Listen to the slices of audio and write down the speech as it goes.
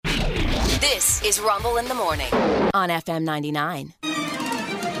This is Rumble in the Morning on FM 99.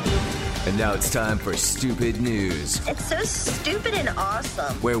 And now it's time for Stupid News, It's so stupid and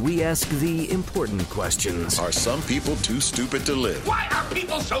awesome. where we ask the important questions. Are some people too stupid to live? Why are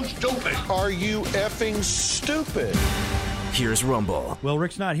people so stupid? Are you effing stupid? Here's Rumble. Well,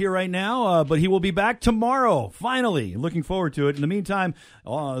 Rick's not here right now, but he will be back tomorrow. Finally. Looking forward to it. In the meantime,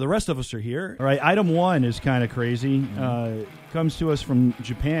 the rest of us are here. All right, item one is kind of crazy. Comes to us from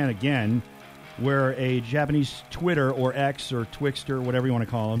Japan again, where a Japanese Twitter or X or Twixter, whatever you want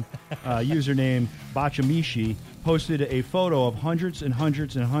to call him, username Bachamishi, posted a photo of hundreds and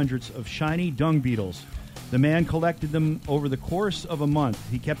hundreds and hundreds of shiny dung beetles. The man collected them over the course of a month.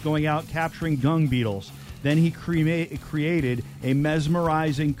 He kept going out capturing dung beetles. Then he created a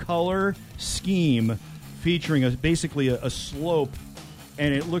mesmerizing color scheme featuring basically a slope,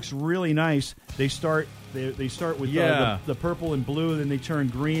 and it looks really nice. They start with the purple and blue, then they turn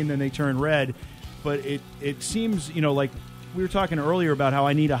green, then they turn red. But it seems, like we were talking earlier about how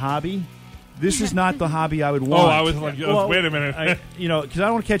I need a hobby. This is not the hobby I would want. Oh, I was like, wait a minute. Because I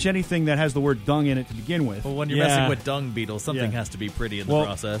don't want to catch anything that has the word dung in it to begin with. Well, when you're messing with dung beetles, something has to be pretty in the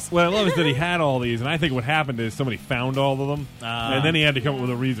process. What I love is that he had all these, and I think what happened is somebody found all of them, and then he had to come up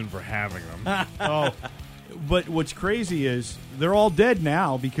with a reason for having them. But what's crazy is they're all dead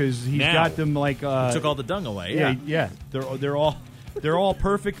now because he's got them like took all the dung away. Yeah. They're all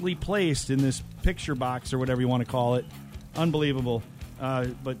perfectly placed in this picture box or whatever you want to call it. Unbelievable.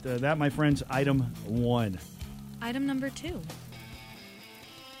 But that, my friends, item one. Item number two.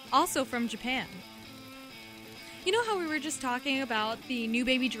 Also from Japan. You know how we were just talking about the new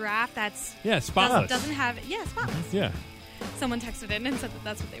baby giraffe that's spotless. Doesn't have spotless. Yeah. Someone texted in and said that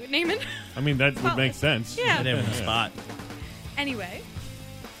that's what they would name it. I mean, that would make sense. Yeah. They name it Spot. Anyway,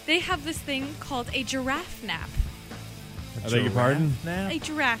 they have this thing called a giraffe nap. I beg your pardon? A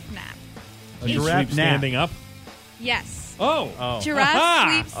giraffe nap. A giraffe nap. Standing up? Yes. Oh.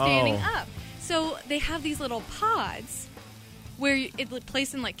 Giraffe sleep standing up. So they have these little pods where it's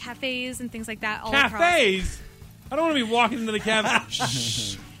placed in like cafes and things like that. All Cafes? I don't want to be walking into the cafe.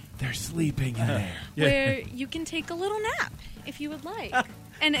 Shh. They're sleeping in there. Where you can take a little nap if you would like.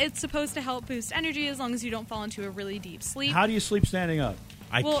 And it's supposed to help boost energy as long as you don't fall into a really deep sleep. How do you sleep standing up?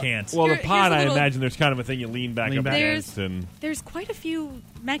 I can't. Well, the pod, I imagine there's kind of a thing you lean back up against. There's quite a few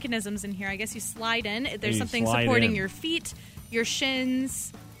mechanisms in here. I guess you slide in. There's something slide supporting in. your feet, your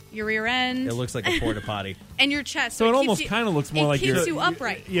shins, your rear end. It looks like a porta potty. And your chest. So it almost kind of looks more like you're... you're keeps you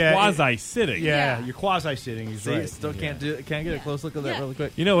upright. Quasi-sitting. Yeah, you're quasi-sitting. He's See, right. still can't get a close look at that really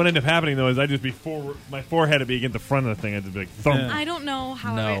quick. You know what ended up happening, though, is I'd just be my forehead would be against the front of the thing. I'd just be like, thump. I don't know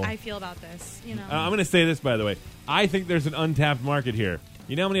how I feel about this. I'm going to say this, by the way. I think there's an untapped market here.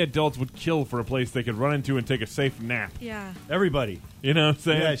 You know how many adults would kill for a place they could run into and take a safe nap? Yeah. Everybody. You know what I'm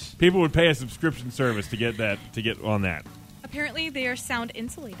saying? Yes. People would pay a subscription service to get on that. Apparently, they are sound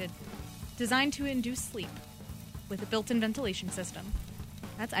insulated, designed to induce sleep with a built-in ventilation system.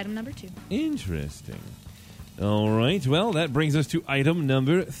 That's item number two. Interesting. All right. Well, that brings us to item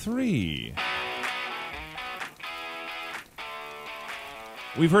number three.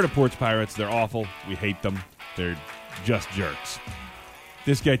 We've heard of porch pirates. They're awful. We hate them. They're just jerks.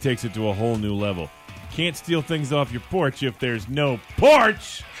 This guy takes it to a whole new level. Can't steal things off your porch if there's no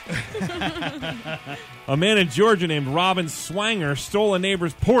porch. A man in Georgia named Robin Swanger stole a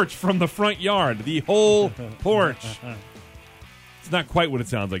neighbor's porch from the front yard. The whole porch. It's not quite what it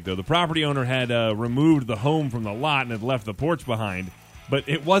sounds like, though. The property owner had removed the home from the lot and had left the porch behind. But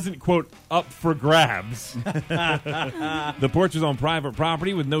it wasn't, quote, up for grabs. The porch was on private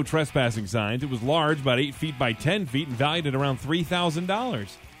property with no trespassing signs. It was large, about 8 feet by 10 feet, and valued at around $3,000.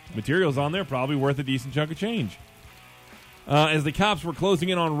 Materials on there probably worth a decent chunk of change. As the cops were closing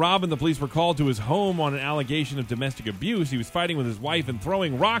in on Robin, the police were called to his home on an allegation of domestic abuse. He was fighting with his wife and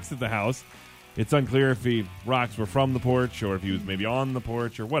throwing rocks at the house. It's unclear if the rocks were from the porch or if he was maybe on the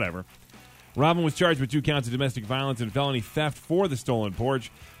porch or whatever. Robin was charged with 2 counts of domestic violence and felony theft for the stolen porch.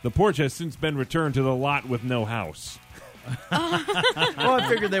 The porch has since been returned to the lot with no house. Well, I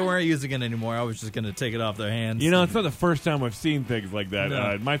figured they weren't using it anymore. I was just going to take it off their hands. You know, it's not the first time I've seen things like that.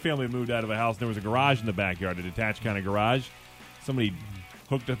 No. My family moved out of a house, and there was a garage in the backyard, a detached kind of garage. Somebody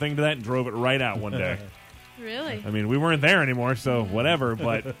hooked a thing to that and drove it right out one day. Really? I mean, we weren't there anymore, so whatever,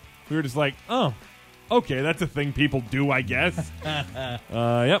 but we were just like, oh, okay, that's a thing people do, I guess.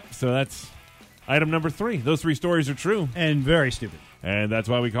 Yep, so that's item number 3. Those 3 stories are true. And very stupid. And that's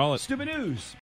why we call it Stupid News.